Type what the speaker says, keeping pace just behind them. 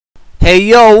Hey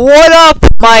yo, what up,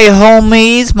 my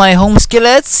homies, my home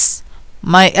skillets,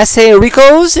 my SA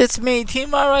Ricos? It's me,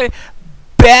 Team Alright,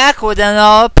 back with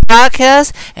another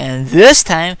podcast, and this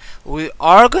time we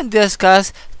are going to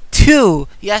discuss two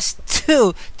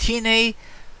TNA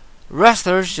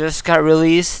wrestlers just got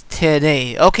released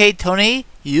today. Okay, Tony,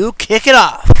 you kick it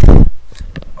off.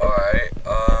 Alright,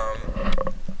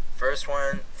 first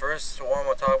one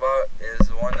we'll talk about is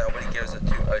the one nobody gives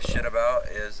a shit about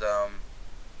is,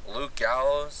 Luke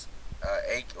Gallows.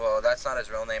 Well, that's not his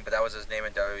real name, but that was his name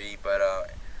in WWE,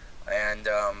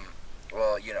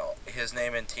 well, you know, his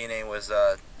name in TNA was,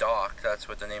 Doc, that's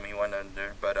what the name he went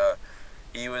under, but,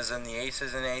 he was in the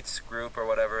Aces and Eights group or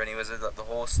whatever, and he was in the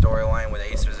whole storyline with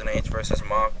Aces and Eights versus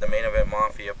the main event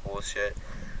Mafia bullshit.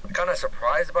 I'm kind of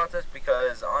surprised about this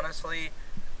because, honestly,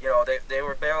 you know, they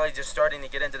were barely just starting to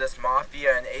get into this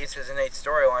Mafia and Aces and Eights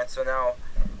storyline, so now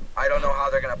I don't know how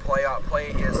they're going to play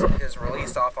his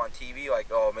release off on TV, like,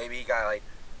 oh, maybe he got, like,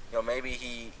 you know, maybe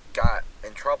he got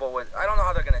in trouble with, I don't know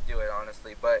how they're going to do it,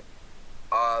 honestly, but,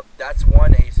 that's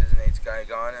one Aces and Eights guy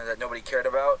gone that nobody cared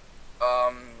about.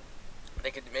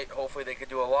 Hopefully they could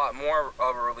do a lot more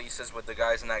releases with the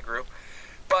guys in that group,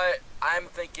 but I'm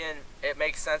thinking it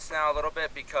makes sense now a little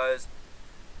bit because,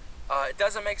 it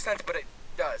doesn't make sense, but it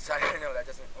does. I know that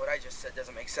doesn't, what I just said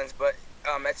doesn't make sense, but,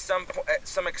 at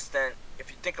some extent, if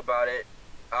you think about it,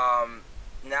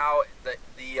 now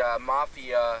the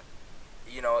Mafia,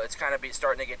 you know, it's kind of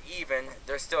starting to get even.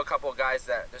 There's still a couple of guys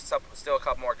still a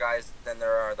couple more guys than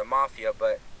there are the Mafia,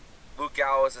 but Luke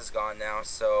Gallows is gone now,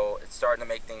 so it's starting to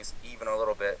make things even a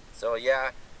little bit. So yeah,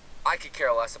 I could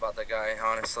care less about the guy,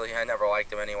 honestly. I never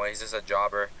liked him anyway. He's just a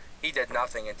jobber. He did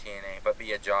nothing in TNA but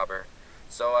be a jobber.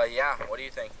 So yeah, what do you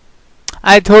think?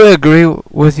 I totally agree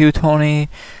with you, Tony.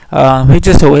 He's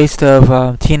just a waste of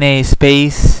TNA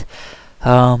space.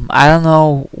 I don't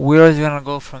know where he's gonna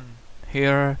go from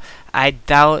here. I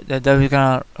doubt that WWE's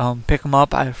gonna pick him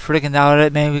up. I freaking doubt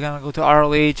it. Maybe he's gonna go to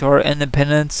ROH or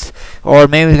Independence, or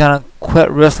maybe he's gonna quit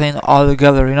wrestling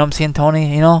altogether. You know what I'm saying,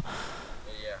 Tony? You know.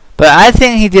 Yeah. But I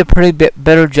think he did a pretty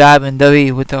better job in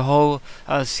WWE with the whole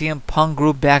CM Punk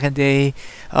group back in the day.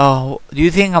 Do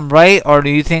you think I'm right, or do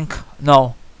you think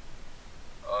no?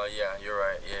 Yeah, you're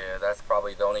right. Yeah, that's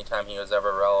probably the only time he was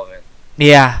ever relevant.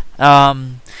 Yeah.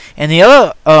 And the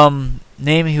other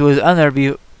name he was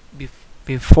under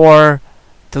before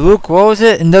the Luke, what was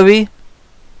it in WWE?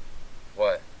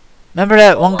 What? Remember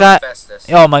that one guy? Festus.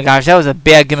 Oh my gosh, that was a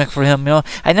bad gimmick for him. You know,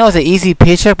 I know it's an easy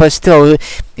paycheck, but still,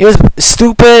 it was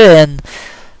stupid, and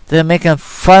they're making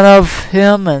fun of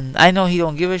him. And I know he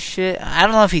don't give a shit. I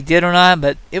don't know if he did or not,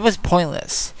 but it was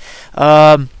pointless.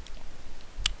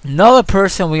 Another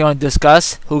person we want to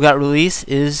discuss who got released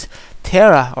is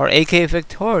Tara, or aka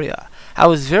Victoria. I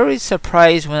was very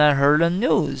surprised when I heard the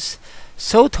news.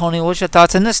 So, Tony, what's your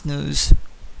thoughts on this news?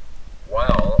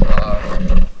 Well,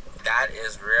 that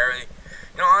is very,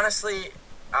 you know, honestly,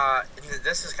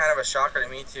 this is kind of a shocker to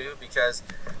me too, because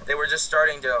they were just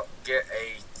starting to get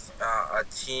a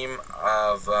team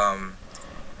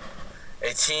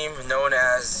known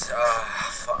as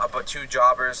about two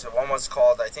jobbers. One was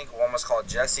called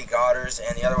Jesse Goddard,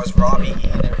 and the other was Robbie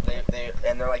E.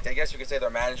 They're like, I guess you could say their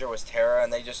manager was Tara,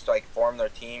 and they just like formed their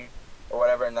team or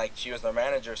whatever, and like she was their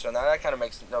manager. So now that kind of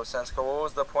makes no sense. Cause what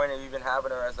was the point of even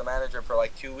having her as the manager for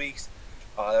like 2 weeks?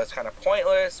 That was kind of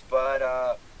pointless. But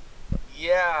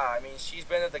yeah, I mean, she's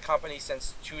been at the company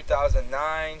since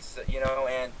 2009, so, you know,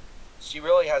 and she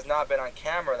really has not been on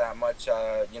camera that much,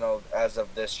 you know, as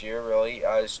of this year, really.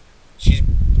 She's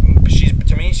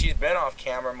to me, she's been off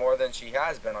camera more than she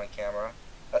has been on camera.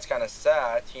 That's kind of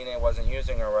sad. TNA wasn't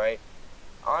using her right.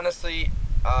 Honestly,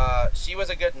 she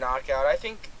was a good knockout. I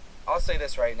think, I'll say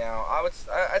this right now,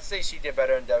 I'd say she did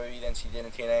better in WWE than she did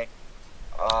in TNA.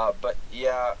 But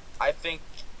yeah, I think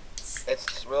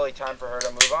it's really time for her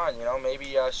to move on. You know,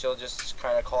 maybe she'll just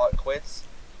kind of call it quits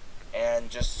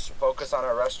and just focus on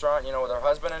her restaurant, you know, with her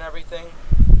husband and everything.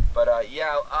 But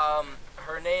yeah,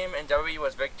 her name in WWE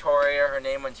was Victoria. Her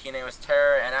name when TNA was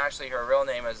Tara, and actually her real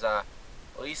name is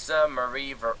Lisa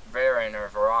Marie Varon or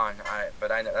Varon.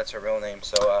 But I know that's her real name.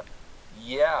 So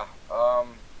yeah,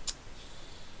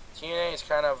 TNA is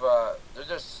kind of they're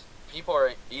just, people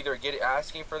are either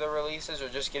asking for the releases or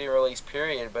just getting released,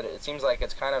 period. But it seems like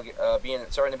it's kind of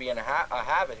starting to be a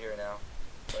habit here now.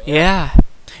 So, Yeah.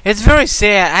 It's very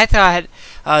sad. I thought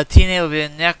TNA would be the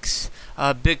next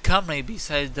big company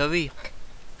besides WWE.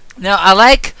 Now, I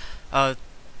like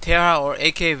Tara, or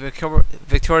aka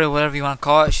Victoria, whatever you want to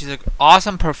call it. She's an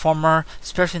awesome performer,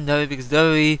 especially in WWE, because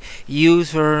WWE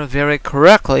used her very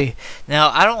correctly. Now,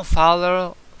 I don't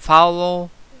follow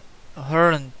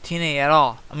her in TNA at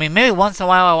all. I mean, maybe once in a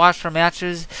while I watch her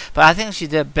matches, but I think she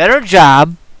did a better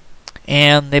job,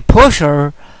 and they push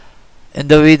her in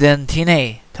WWE than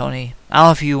TNA. Tony, I don't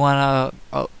know if you wanna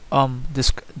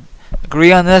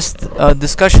agree on this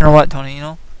discussion or what, Tony. You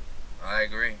know. I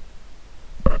agree.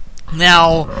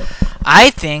 Now,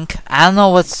 I don't know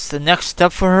what's the next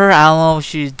step for her. I don't know if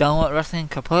she's done with wrestling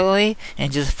completely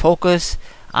and just focus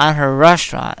on her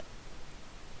restaurant.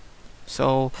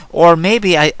 So, or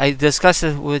maybe I discussed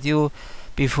it with you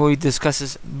before we made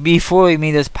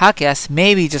this podcast.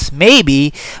 Maybe, just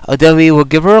maybe, WWE will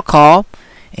give her a call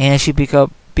and she be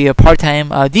a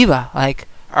part-time diva like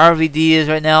RVD is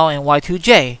right now and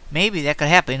Y2J. Maybe that could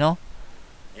happen, you know?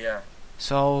 Yeah.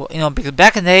 So, because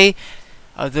back in the day,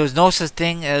 there was no such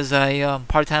thing as a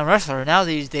part-time wrestler. Now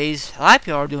these days, a lot of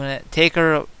people are doing it.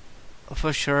 Taker,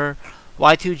 for sure,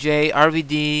 Y2J,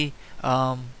 RVD,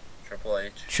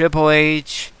 Triple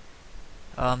H.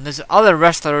 There's other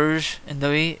wrestlers in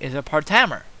WWE is a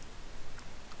part-timer.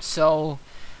 So,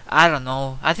 I don't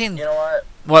know. I think... You know what?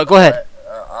 What? Go ahead.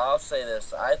 I'll say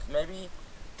this. Maybe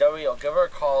WWE will give her a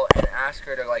call and ask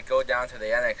her to go down to the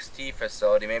NXT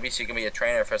facility. Maybe she can be a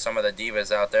trainer for some of the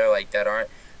divas out there that aren't.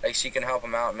 She can help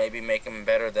them out, maybe make them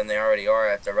better than they already are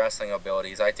at their wrestling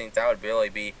abilities. I think that would really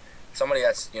be somebody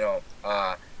that's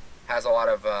has a lot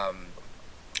of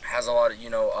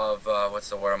what's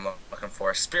the word I'm looking for,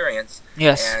 experience.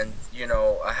 Yes. And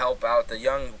help out the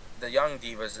young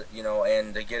divas,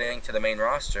 and to get into the main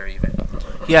roster even.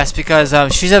 Yes, because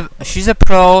she's a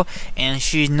pro and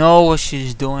she knows what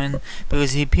she's doing.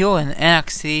 Because the people in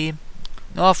NXT,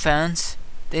 no offense,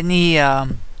 they need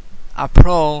a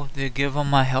pro to give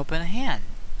them a helping hand.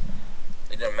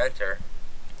 They need a mentor.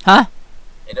 Huh?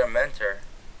 They need a mentor.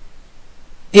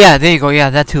 Yeah, there you go. Yeah,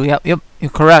 that too. Yep, you're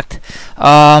correct.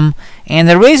 And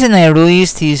the reason they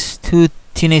released these two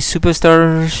teenage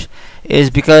superstars is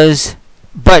because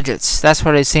budgets. That's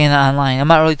what they're saying online. I'm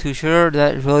not really too sure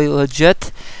that's really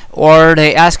legit, or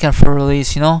they asking for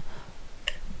release. Yeah.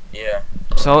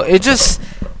 So it's just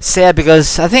sad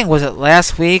because I think was it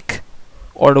last week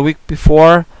or the week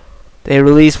before they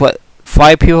released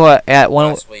 5 people at one.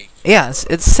 Last week. Yeah,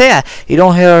 it's sad. You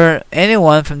don't hear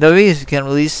anyone from WWE who can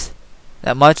release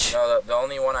that much. No, the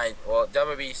only one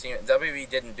WWE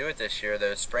didn't do it this year.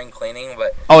 The spring cleaning,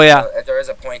 but oh yeah, there is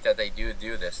a point that they do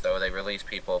this though. They release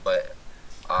people, but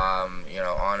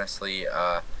honestly,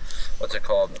 what's it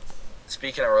called?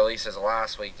 Speaking of releases,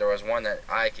 last week there was one that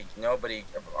I could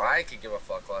give a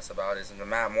fuck less about. Is the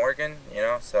Matt Morgan,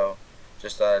 So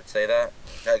just thought I'd say that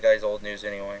guy's old news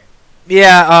anyway.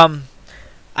 Yeah,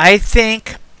 I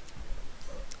think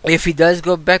if he does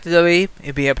go back to WWE,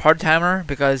 it'd be a part-timer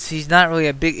because he's not really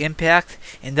a big impact,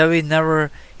 and WWE never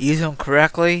used him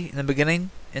correctly in the beginning.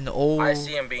 In the old, I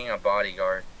see him being a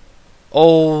bodyguard.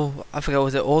 I forgot,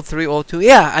 was it 03, 02?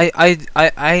 Yeah,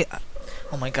 I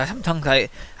oh my gosh, I'm tongue-tied.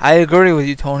 I agree with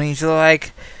you, Tony. So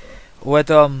like what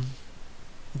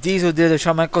Diesel did to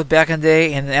Shawn Michaels back in the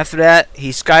day, and after that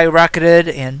he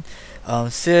skyrocketed, and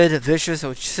Sid Vicious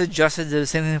or Sid Justice did the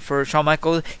same thing for Shawn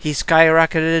Michaels. He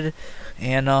skyrocketed,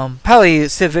 and probably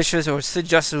Sid Vicious or Sid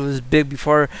Justice was big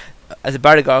before as a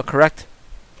bodyguard, correct?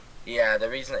 Yeah, the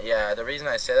reason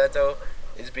I say that though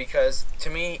is because to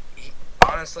me,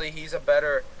 honestly, he'd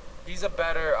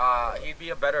be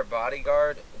a better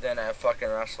bodyguard than a fucking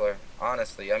wrestler.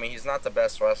 Honestly, I mean, he's not the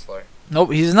best wrestler.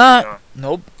 Nope, he's not.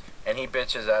 Nope. And he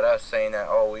bitches at us saying that,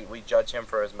 we judge him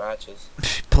for his matches.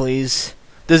 Please.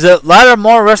 There's a lot of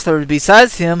more wrestlers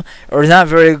besides him, or he's not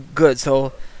very good.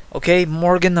 So, okay,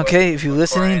 Morgan, okay, if you're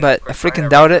listening, but I freaking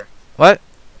doubt it. What?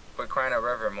 Quit crying a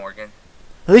river, Morgan.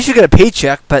 At least you get a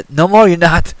paycheck, but no more you're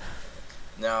not.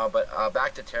 No, but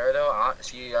back to Tara though.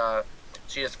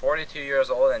 She is 42 years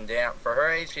old, and damn, for her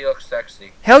age, she looks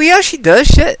sexy. Hell yeah, she does.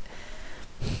 Shit.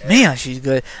 Yeah. Man, she's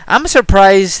good. I'm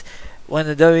surprised when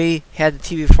the WWE had the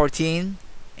TV-14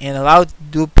 and allowed to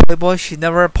do Playboy, she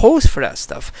never posed for that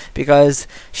stuff because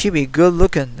she'd be good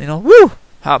looking, Woo,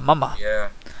 hot mama. Yeah.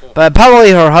 Cool. But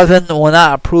probably her husband will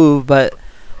not approve. But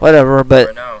whatever. But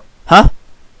never know. Huh?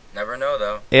 Never know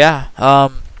though. Yeah.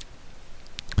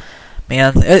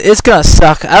 Man, it's gonna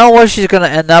suck. I don't know where she's gonna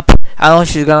end up. I don't know if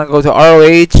she's gonna go to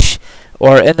ROH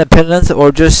or Independence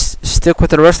or just stick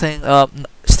with the wrestling.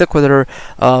 Stick with her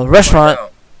restaurant.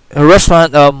 Her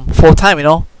restaurant full time.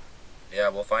 Yeah,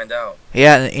 we'll find out.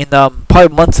 Yeah, in probably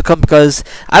months to come, because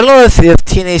I don't know if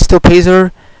TNA still pays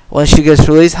her when she gets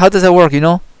released. How does that work?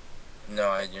 No,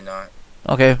 I do not.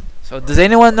 Okay. So does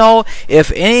anyone know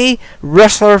if any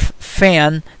wrestler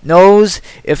fan knows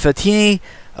if a TNA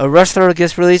wrestler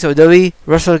gets released or WWE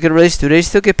wrestler get released? Do they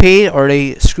still get paid or are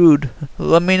they screwed?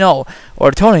 Let me know.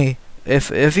 Or Tony,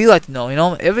 if you like to know,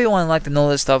 everyone like to know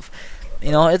this stuff.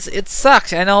 It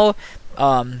sucks. I know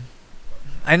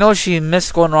she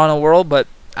missed going around the world, but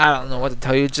I don't know what to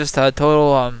tell you. Just a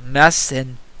total mess,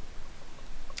 and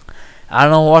I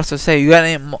don't know what else to say. You got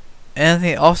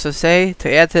anything else to say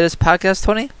to add to this podcast,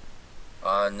 Tony?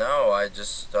 No, I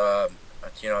just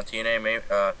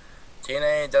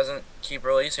TNA doesn't keep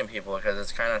releasing people because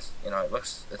it's kind of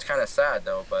it's kind of sad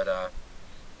though, but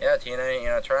yeah,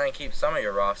 TNA, try and keep some of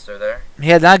your roster there.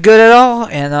 Yeah, not good at all,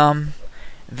 and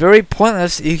very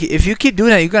pointless. If you keep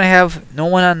doing that, you're gonna have no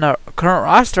one on the current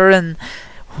roster, and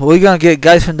we're gonna get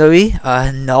guys from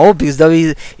WWE. No, because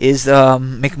WWE is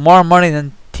make more money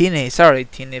than TNA. Sorry,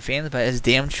 TNA fans, but it's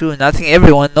damn true, and I think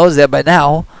everyone knows that by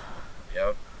now.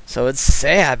 Yep. So it's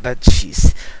sad, but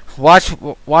jeez, watch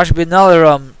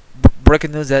another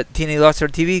breaking news that TNA lost their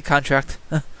TV contract.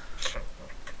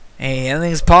 Hey,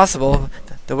 anything's possible.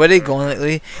 The way they're going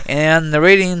lately, and the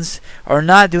ratings are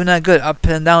not doing that good. Up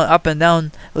and down, up and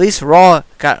down. At least Raw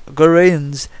got good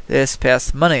ratings this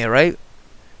past Monday, right?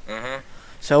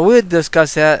 So we'll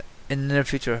discuss that in the near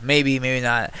future. Maybe, maybe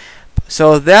not.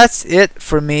 So that's it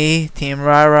for me, Team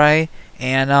Rai.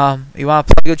 And you want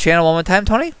to plug your channel one more time,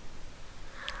 Tony?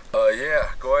 Yeah.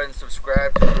 Go ahead and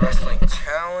subscribe to the Wrestling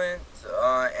Talent.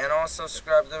 And also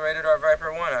subscribe to the Rated R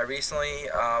Viper 1. I recently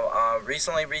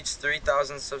reached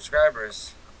 3,000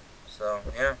 subscribers. So,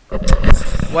 yeah.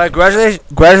 Well,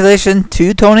 congratulations to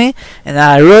you, Tony. And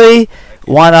I really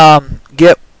want to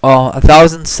get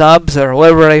 1,000 subs or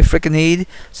whatever I freaking need.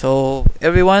 So,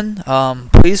 everyone,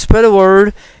 please spread the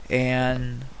word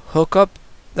and hook up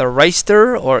the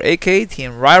Reister or AK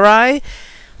Team Rai.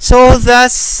 So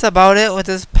that's about it with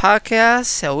this podcast.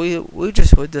 So we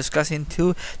just were discussing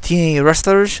 2 TNA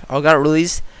wrestlers all got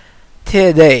released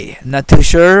today. Not too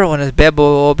sure when this bad boy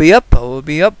will be up, but it will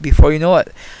be up before you know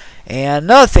it. And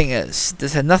another thing is,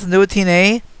 this had nothing to do with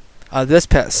TNA. This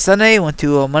past Sunday went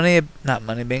to Money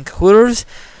Bank Hooters,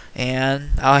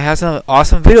 and I have some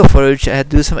awesome video footage. I had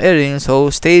to do some editing,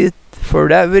 so stay for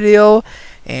that video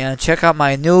and check out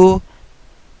my new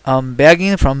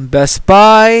bagging from Best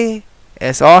Buy.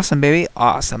 It's awesome, baby.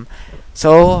 Awesome.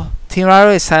 So, Team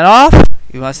Riley, sign off.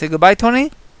 You want to say goodbye,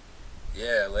 Tony?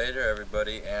 Yeah, later,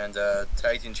 everybody. And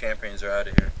tag team champions are out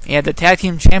of here. Yeah, the tag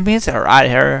team champions are out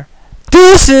of here.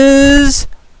 Deuces!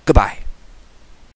 Goodbye.